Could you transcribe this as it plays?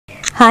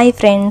Hi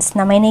friends,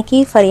 நம்ம இன்னைக்கு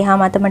FARIHA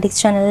Mathematics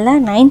channelல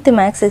 9th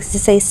maths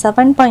exercise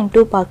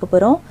 7.2 பார்க்க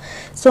போறோம்.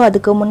 சோ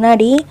அதுக்கு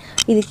முன்னாடி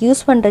இதுக்கு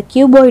யூஸ் பண்ற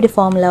cuboid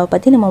formulaவை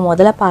பத்தி நம்ம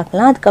முதல்ல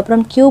பார்க்கலாம். அதுக்கு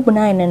அப்புறம்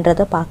cubeனா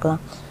என்னன்றதை பார்க்கலாம்.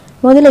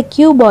 முதல்ல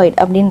cuboid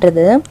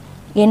அப்படின்றது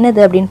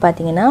என்னது அப்படினு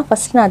பாத்தீங்கன்னா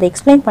ஃபர்ஸ்ட் நான் அதை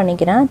எக்ஸ்பிளைன்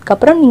பண்ணிக்கிறேன். அதுக்கு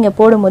அப்புறம் நீங்க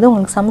போடும்போது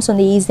உங்களுக்கு சம்ஸ்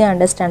வந்து ஈஸியா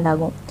அண்டர்ஸ்டாண்ட்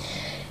ஆகும்.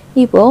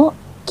 இப்போ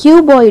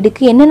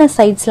cuboidக்கு என்னென்ன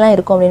சைட்ஸ்லாம்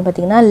இருக்கும் அப்படினு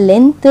பாத்தீங்கன்னா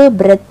length,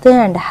 breadth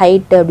and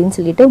height அப்படினு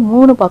சொல்லிட்டு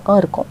மூணு பக்கம்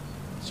இருக்கும்.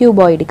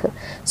 cuboidக்கு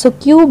சோ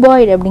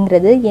cuboid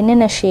அப்படிங்கிறது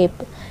என்னென்ன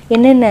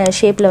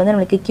ஷேப்ல வந்து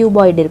நமக்கு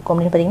cuboid இருக்கும்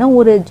அப்படினு பாத்தீங்கன்னா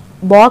ஒரு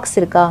பாக்ஸ்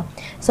இருக்கா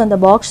சோ அந்த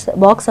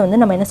பாக்ஸை வந்து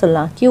நம்ம என்ன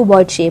சொல்லலாம்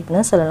cuboid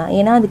ஷேப்னு சொல்லலாம்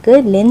ஏனா அதுக்கு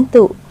length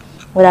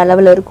ஒரு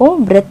அளவுல இருக்கும்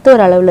breadth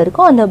ஒரு அளவுல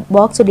இருக்கும் அந்த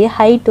பாக்ஸ் உடைய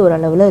height ஒரு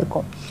அளவுல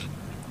இருக்கும்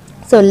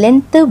so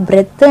length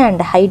breadth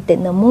and height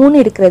இந்த மூணு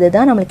இருக்குறது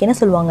தான் நமக்கு என்ன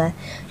சொல்வாங்க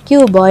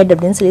cuboid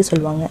அப்படினு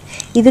சொல்லுவாங்க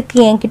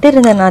இதுக்கு என்கிட்ட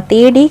இருந்த நான்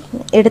தேடி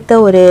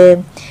எடுத்த ஒரு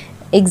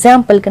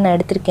எக்ஸாம்பிளுக்கு நான்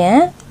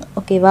எடுத்துர்க்கேன்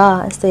ஓகேவா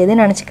சோ எதை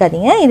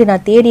நினைச்சுக்காதீங்க இது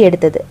நான் தேடி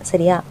எடுத்தது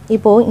சரியா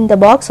இப்போ இந்த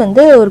பாக்ஸ்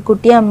வந்து ஒரு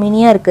குட்டியா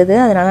மினியா இருக்குது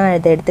அதனால நான்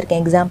இத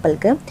எடுத்துர்க்கேன்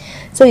எக்ஸாம்பிளுக்கு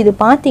சோ இது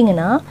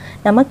பாத்தீங்கன்னா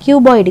நம்ம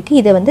cuboidக்கு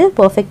இத வந்து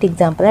பெர்ஃபெக்ட்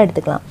எக்ஸாம்பிளா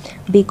எடுத்துக்கலாம்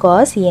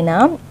because ஏனா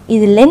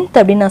இது length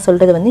அப்படி நான்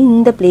சொல்றது வந்து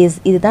இந்த பிளேஸ்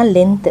இதுதான்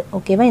length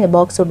ஓகேவா இந்த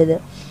பாக்ஸ் ஓடுது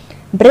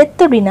breadth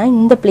அப்படினா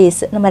இந்த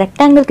பிளேஸ் நம்ம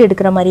ரெக்டாங்கிளுக்கு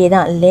எடுக்கிற மாதிரியே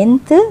தான்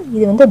length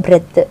இது வந்து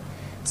breadth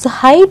சோ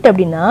height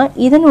அப்படினா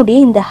இதனுடைய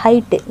இந்த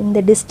height இந்த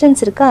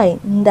டிஸ்டன்ஸ் இருக்கா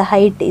இந்த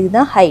height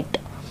இதுதான் height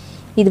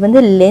இது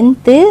வந்து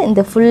length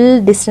இந்த full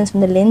distance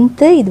வந்து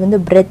length இது வந்து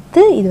breadth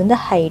இது வந்து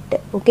height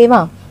ஓகேவா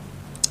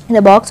இந்த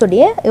பாக்ஸ்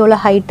உடைய எவ்வளவு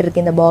height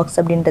இருக்கு இந்த பாக்ஸ்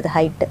அப்படின்றது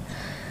height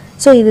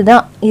சோ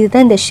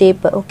இதுதான் இந்த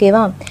ஷேப்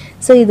ஓகேவா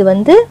சோ இது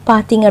வந்து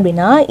பாத்தீங்க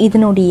அப்படினா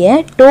இதனுடைய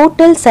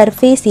டோட்டல்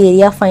சர்ஃபேஸ்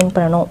ஏரியா ஃபைண்ட்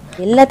பண்ணனும்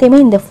எல்லாத்தையுமே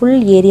இந்த full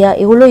ஏரியா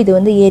எவ்வளவு இது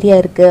வந்து ஏரியா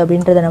இருக்கு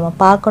அப்படின்றத நம்ம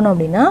பார்க்கணும்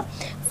அப்படினா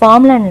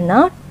ஃபார்முலா என்னன்னா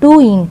 2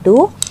 into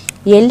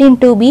L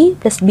into B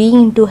plus B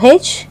into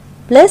H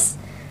plus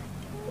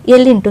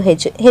L into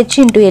H H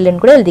into L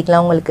ன்னு கூட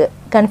எழுதிக்கலாம் உங்களுக்கு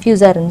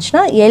கன்ஃபியூஸா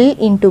இருந்துச்சுனா L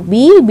into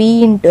B B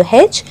into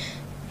H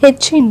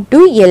H into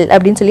L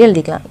அப்படினு சொல்லி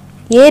எழுதிக்கலாம்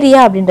ஏரியா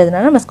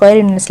அப்படின்றதுனால நம்ம ஸ்கொயர்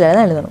யூனிட்ஸ்ல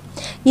தான் எழுதணும்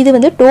இது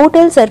வந்து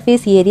total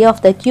surface area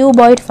of the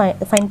cuboid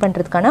find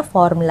பண்றதுக்கான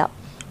ஃபார்முலா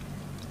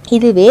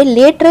இதுவே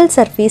லேட்டரல்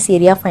சர்ஃபேஸ்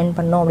ஏரியா ஃபைண்ட்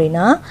பண்ணோம்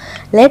அப்படினா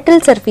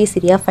லேட்டரல் சர்ஃபேஸ்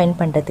ஏரியா ஃபைண்ட்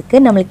பண்றதுக்கு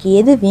நமக்கு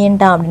எது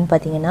வேண்டாம் அப்படினு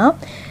பாத்தீங்கன்னா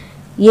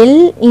L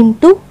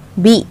into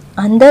B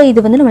அந்த இது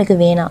வந்து நமக்கு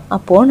வேணாம்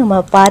அப்போ நம்ம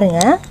பாருங்க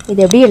இது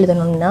எப்படி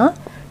எழுதணும்னா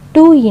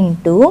 2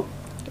 into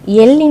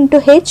L into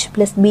H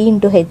plus B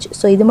into H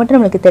so இது மட்டும்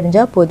நமக்கு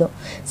தெரிஞ்சா போதும்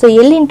சோ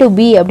L into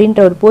B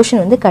அப்படிங்கற ஒரு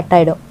போஷன் வந்து கட்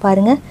ஆயிடும்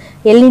பாருங்க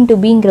L into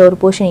Bங்கற ஒரு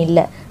போஷன்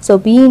இல்ல சோ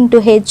B into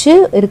H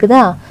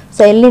இருக்குதா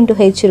சோ L into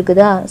H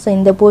இருக்குதா சோ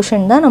இந்த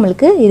போஷன் தான்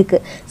நமக்கு இருக்கு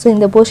சோ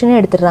இந்த போஷனை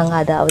எடுத்துறாங்க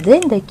அதாவது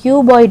இந்த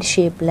cuboid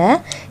ஷேப்ல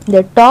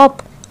இந்த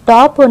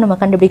டாப் நம்ம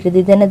கண்டுபிடிக்கிறது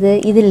இது என்னது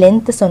இது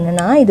length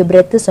சொன்னனா இது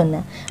breadth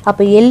சொன்னேன்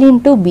அப்ப L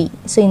into B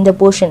சோ இந்த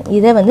போஷன்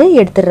இத வந்து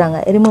எடுத்துறாங்க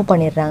ரிமூவ்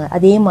பண்ணிடுறாங்க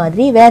அதே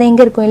மாதிரி வேற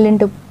எங்க இருக்கும் L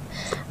into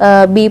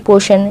B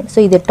Poshan so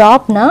இது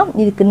டாப்னா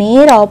இதுக்கு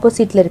நேர்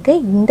ஆப்போசிட்ல இருக்க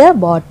இந்த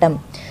பாட்டம்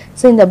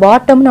சோ இந்த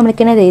பாட்டம்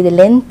நமக்கு என்னது இது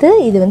length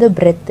இது வந்து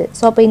breadth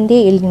சோ அப்ப இந்த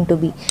L into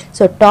B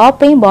so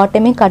டாப்பையும்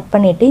பாட்டமையும் cut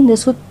பண்ணிட்டு இந்த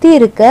சுத்தி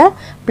இருக்க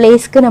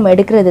பிளேஸ்க்கு நம்ம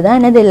எடுக்கிறது தான்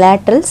என்னது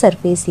lateral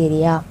surface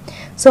area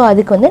சோ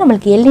அதுக்கு வந்து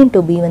நமக்கு L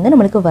into B வந்து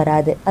நமக்கு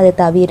வராது அது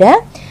தவிர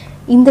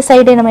இந்த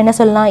சைடு நம்ம என்ன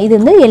சொல்லலாம் இது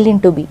வந்து L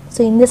into B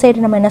சோ இந்த சைடு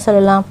நம்ம என்ன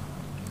சொல்லலாம்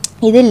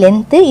இது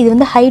length இது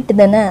வந்து height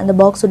தானே அந்த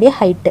பாக்ஸ் உடைய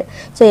height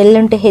so L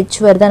into H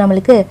வருதா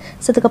நமக்கு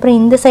சோ அதுக்கு அப்புறம்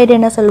இந்த சைடு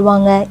என்ன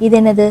சொல்வாங்க இது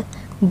என்னது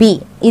B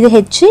இது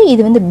H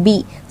இது வந்து B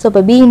சோ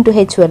அப்ப B into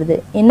H வருது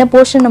என்ன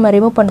போஷன் நம்ம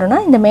ரிமூவ் பண்றோம்னா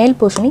இந்த மேல்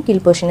போஷனையும்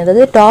கீழ் போஷன்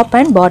அதாவது டாப்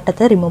அண்ட்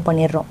பாட்டத்தை ரிமூவ்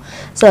பண்ணிரோம்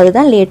சோ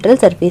அதுதான் லேட்டரல்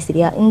சர்ஃபேஸ்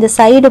ஏரியா இந்த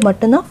சைடு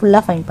மட்டும் தான்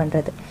ஃபுல்லா ஃபைண்ட்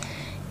பண்றது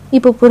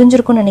இப்போ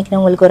புரிஞ்சிருக்கும்னு நினைக்கிறேன்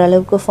உங்களுக்கு ஒரு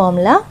அளவுக்கு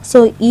ஃபார்முலா சோ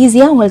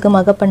ஈஸியா உங்களுக்கு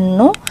மக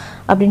பண்ணனும்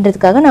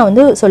அப்படின்றதுக்காக நான்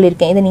வந்து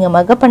சொல்லிருக்கேன் இத நீங்க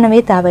மக பண்ணவே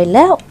தேவையில்ல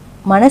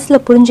மனசுல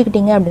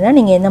புரிஞ்சிக்கிட்டீங்க அப்படினா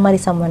நீங்க எந்த மாதிரி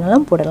சம்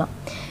வேணாலும் போடலாம்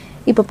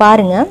இப்போ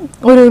பாருங்க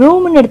ஒரு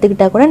ரூம்னு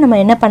எடுத்துக்கிட்டா கூட நம்ம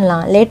என்ன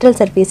பண்ணலாம் லேட்டரல்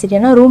சர்ஃபேஸ்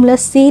ஏரியானா ரூம்ல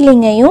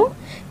சீலிங்கையும்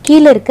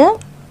கீழ இருக்க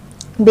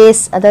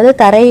பேஸ் அதாவது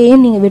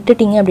தரையையும் நீங்க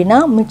விட்டுட்டீங்க அப்படினா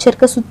மிச்ச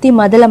இருக்க சுத்தி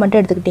மதல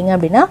மட்டும் எடுத்துக்கிட்டீங்க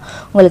அப்படினா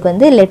உங்களுக்கு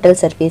வந்து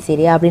லேட்டரல் சர்ஃபேஸ்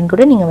ஏரியா அப்படினு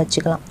கூட நீங்க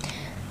வெச்சுக்கலாம்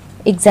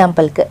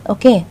எக்ஸாம்பிளுக்கு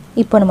ஓகே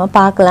இப்போ நம்ம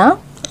பார்க்கலாம்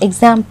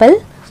எக்ஸாம்பிள்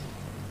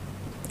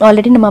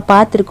ஆல்ரெடி நம்ம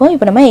பார்த்திருக்கோம்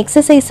இப்போ நம்ம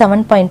எக்சர்சைஸ்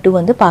 7.2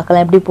 வந்து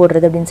பார்க்கலாம் எப்படி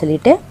போடுறது அப்படினு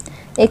சொல்லிட்டு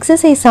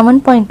எக்சர்சைஸ்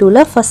 7.2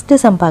 ல ஃபர்ஸ்ட்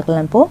சம்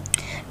பார்க்கலாம் இப்போ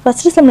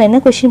ஃபர்ஸ்ட் சம்ல என்ன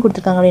क्वेश्चन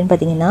கொடுத்திருக்காங்க அப்படினு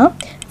பாத்தீங்கன்னா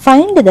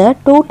find the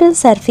total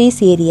surface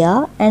area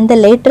and the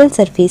lateral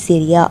surface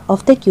area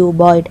of the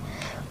cuboid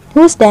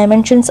whose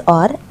dimensions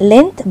are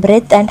length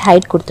breadth and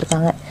height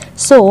கொடுத்திருக்காங்க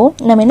சோ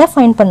நம்ம என்ன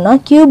ஃபைண்ட் பண்ணா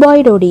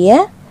cuboid உடைய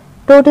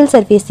total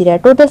surface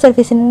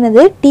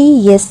என்னது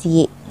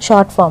TSA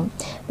short form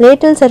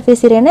lateral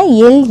surface area னா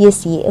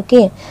LSA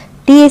okay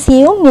TSA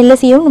யும்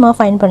LSA யும் நம்ம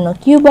ஃபைண்ட் பண்ணோம்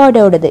cuboid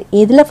ஓடது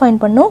எதுல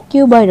ஃபைண்ட் பண்ணோம்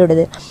cuboid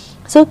ஓடது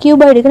ஸோ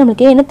கியூபாய்டுக்கு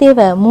நம்மளுக்கு என்ன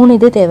தேவை 3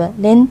 இது தேவை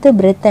length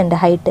breadth and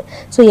height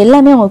so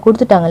எல்லாமே அவங்க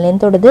கொடுத்துட்டாங்க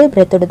லென்த்தோடது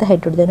பிரெத்தோடது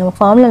ஹைட்டோடது நம்ம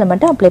ஃபார்முலாவில்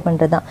மட்டும் அப்ளை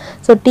பண்ணுறது தான்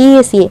ஸோ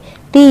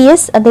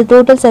டிஎஸ் அந்த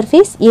total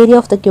surface area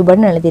of the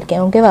கியூபாய்டுன்னு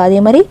எழுதியிருக்கேன் ஓகேவா அதே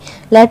மாதிரி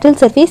lateral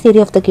surface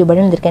area of the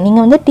கியூபாய்டுன்னு எழுதியிருக்கேன்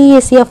நீங்கள் வந்து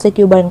டிஎஸ்சி ஆஃப் த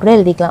கியூபாய்டுன்னு கூட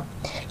எழுதிக்கலாம்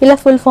இல்லை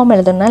ஃபுல் ஃபார்ம்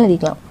எழுதணும்னாலும்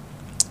எழுதிக்கலாம்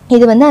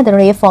இது வந்து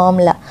அதனுடைய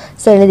ஃபார்முலா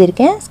ஸோ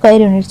எழுதியிருக்கேன்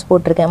ஸ்கொயர் யூனிட்ஸ்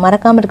போட்டிருக்கேன்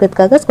மறக்காமல்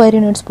இருக்கிறதுக்காக ஸ்கொயர்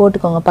யூனிட்ஸ்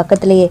போட்டுக்கோங்க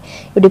பக்கத்துலேயே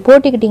இப்படி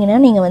போட்டுக்கிட்டிங்கன்னா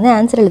நீங்கள் வந்து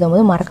ஆன்சர்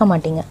எழுதும்போது மறக்க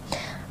மாட்டீங்க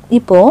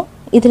இப்போது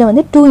இதில்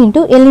வந்து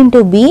 2 × L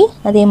 × B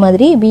அதே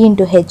மாதிரி B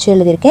 × H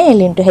எழுதியிருக்கேன்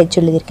L × H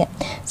எழுதியிருக்கேன்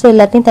ஸோ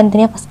எல்லாத்தையும்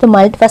தனித்தனியாக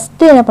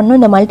ஃபஸ்ட்டு என்ன பண்ணணும்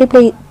இந்த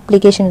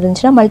மல்டிப்ளிகேஷன்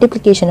இருந்துச்சுன்னா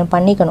மல்டிப்ளிகேஷனை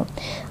பண்ணிக்கணும்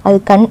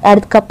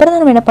அதுக்கப்புறம்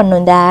தான் நம்ம என்ன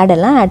பண்ணணும் இந்த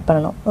ஆடெல்லாம் ஆட்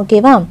பண்ணணும்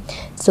ஓகேவா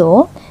ஸோ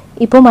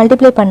இப்போ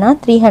மல்டிப்ளை பண்ணால்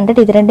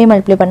 300 இது ரெண்டையும்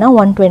மல்டிப்ளை பண்ணால்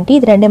 120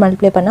 இது ரெண்டையும்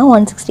மல்டிப்ளை பண்ணால்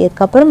 160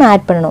 அதுக்கப்புறம்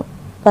ஆட் பண்ணணும்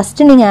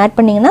ஃபஸ்ட்டு நீங்கள் ஆட்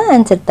பண்ணிங்கன்னா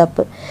ஆன்சர்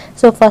தப்பு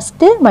ஸோ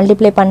ஃபஸ்ட்டு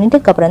மல்டிப்ளை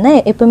பண்ணிட்டுக்கப்புறம் தான்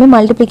எப்போவுமே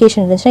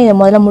மல்டிப்ளிகேஷன் இருந்துச்சுன்னா இதை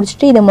முதல்ல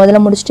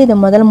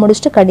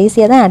முடிச்சுட்டு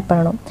கடைசியாக தான் ஆட்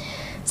பண்ணணும்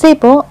ஸோ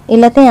இப்போது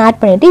எல்லாத்தையும் ஆட்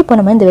பண்ணிவிட்டு இப்போ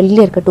நம்ம இந்த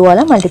வெளியில் இருக்க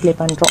 2ஆல் மல்டிப்ளை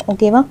பண்ணுறோம்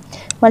ஓகேவா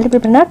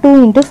மல்டிப்ளை பண்ணால் 2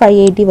 ×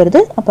 580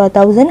 வருது அப்போ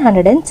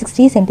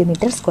 1160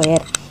 சென்டிமீட்டர்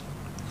ஸ்கொயர்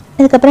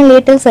அதுக்கப்புறம்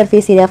லேட்டல்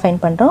சர்ஃபேஸ் ஏரியா ஃபைண்ட்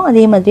பண்ணுறோம்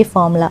அதே மாதிரி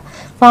ஃபார்முலா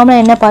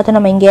என்ன பார்த்தோம்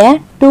நம்ம இங்கே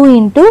 2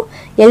 ×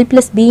 L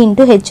 + B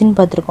 × Hன்னு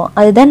பார்த்துருக்கோம்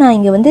அதுதான் நான்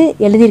இங்கே வந்து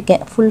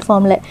எழுதியிருக்கேன் ஃபுல்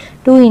ஃபார்மில்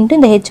 2 ×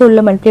 இந்த H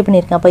உள்ள மல்டிப்ளை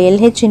பண்ணியிருக்கேன் அப்போ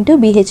LH ×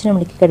 BH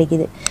நம்மளுக்கு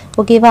கிடைக்குது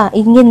ஓகேவா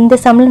இங்கே இந்த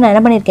சம்மில் நான்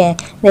என்ன பண்ணியிருக்கேன்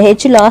இந்த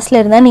H லாஸ்ட்டில்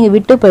இருந்தால் நீங்கள்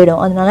விட்டு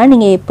போயிடும் அதனால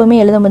நீங்கள் எப்போவுமே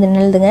எழுதும்போது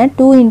என்ன எழுதுங்க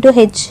 2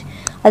 × H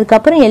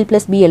அதுக்கப்புறம் L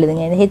 + B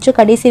எழுதுங்க இந்த H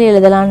கடைசியில்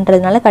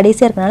எழுதலான்றதுனால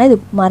கடைசியாக இருக்கனால இது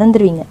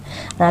மறந்துடுவீங்க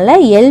அதனால்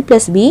L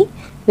 + B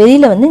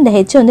வெளியில் வந்து இந்த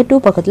H வந்து 2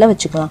 பக்கத்தில்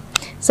வச்சுக்கலாம்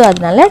ஸோ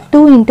அதனால 2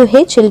 ×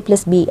 H L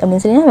 + B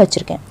அப்படின்னு சொல்லி நான்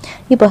வச்சுருக்கேன்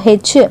இப்போ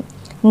H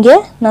இங்கே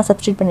நான்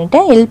சப்ஸ்டியூட்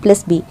பண்ணிவிட்டேன் L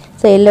 + B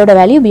ஸோ எல்லோட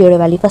வேல்யூ பியோட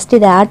வேல்யூ ஃபஸ்ட்டு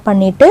இதை ஆட்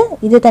பண்ணிவிட்டு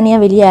இது தனியாக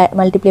வெளியே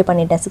மல்டிப்ளை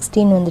பண்ணிட்டேன்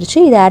 16 வந்துருச்சு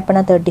இதை ஆட்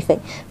பண்ணால் 35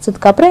 ஸோ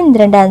இதுக்கப்புறம் இந்த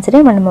ரெண்டு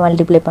ஆன்சரையும் நம்ம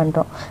மல்டிப்ளை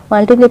பண்ணுறோம்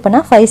மல்டிப்ளை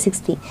பண்ணால்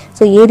 560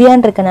 ஸோ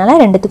ஏரியான்றதுனால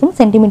ரெண்டுத்துக்கும்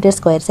centimetre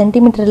square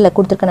சென்டிமீட்டரில்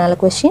கொடுத்துருக்கனால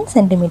question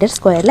centimetre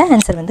ஸ்கொயரில்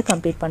answer வந்து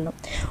கம்ப்ளீட் பண்ணும்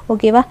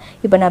ஓகேவா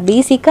இப்போ நான்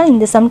பேசிக்காக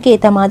இந்த சம்க்கு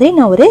ஏற்ற மாதிரி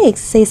நான் ஒரு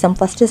எக்ஸசைஸ் சம்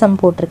ஃபஸ்ட்டு சம்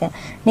போட்டிருக்கேன்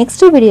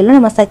நெக்ஸ்ட் வீடியோவில்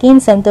நம்ம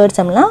செகண்ட் சம் தேர்ட்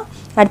சம்லாம்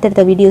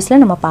அடுத்தடுத்த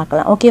வீடியோஸில் நம்ம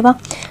பார்க்கலாம் ஓகேவா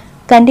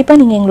கண்டிப்பாக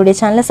நீங்கள் எங்களுடைய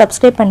சேனலை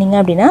சப்ஸ்கிரைப் பண்ணிங்க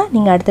அப்படின்னா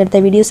நீங்கள் அடுத்தடுத்த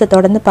வீடியோஸை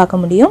தொடர்ந்து பார்க்க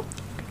முடியும்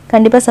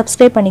கண்டிப்பாக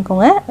சப்ஸ்கிரைப்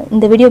பண்ணிக்கோங்க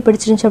இந்த வீடியோ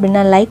பிடிச்சிருந்துச்சு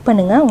அப்படின்னா லைக்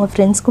பண்ணுங்கள் உங்கள்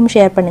ஃப்ரெண்ட்ஸ்க்கும்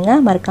ஷேர்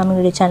பண்ணுங்கள் மறக்காமல்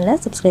எங்களுடைய சேனலை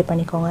சப்ஸ்கிரைப்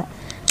பண்ணிக்கோங்க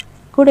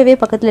கூடவே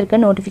பக்கத்தில் இருக்க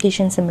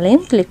நோட்டிஃபிகேஷன்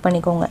சிம்லையும் கிளிக்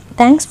பண்ணிக்கோங்க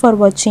தேங்க்ஸ் ஃபார்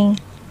வாட்சிங்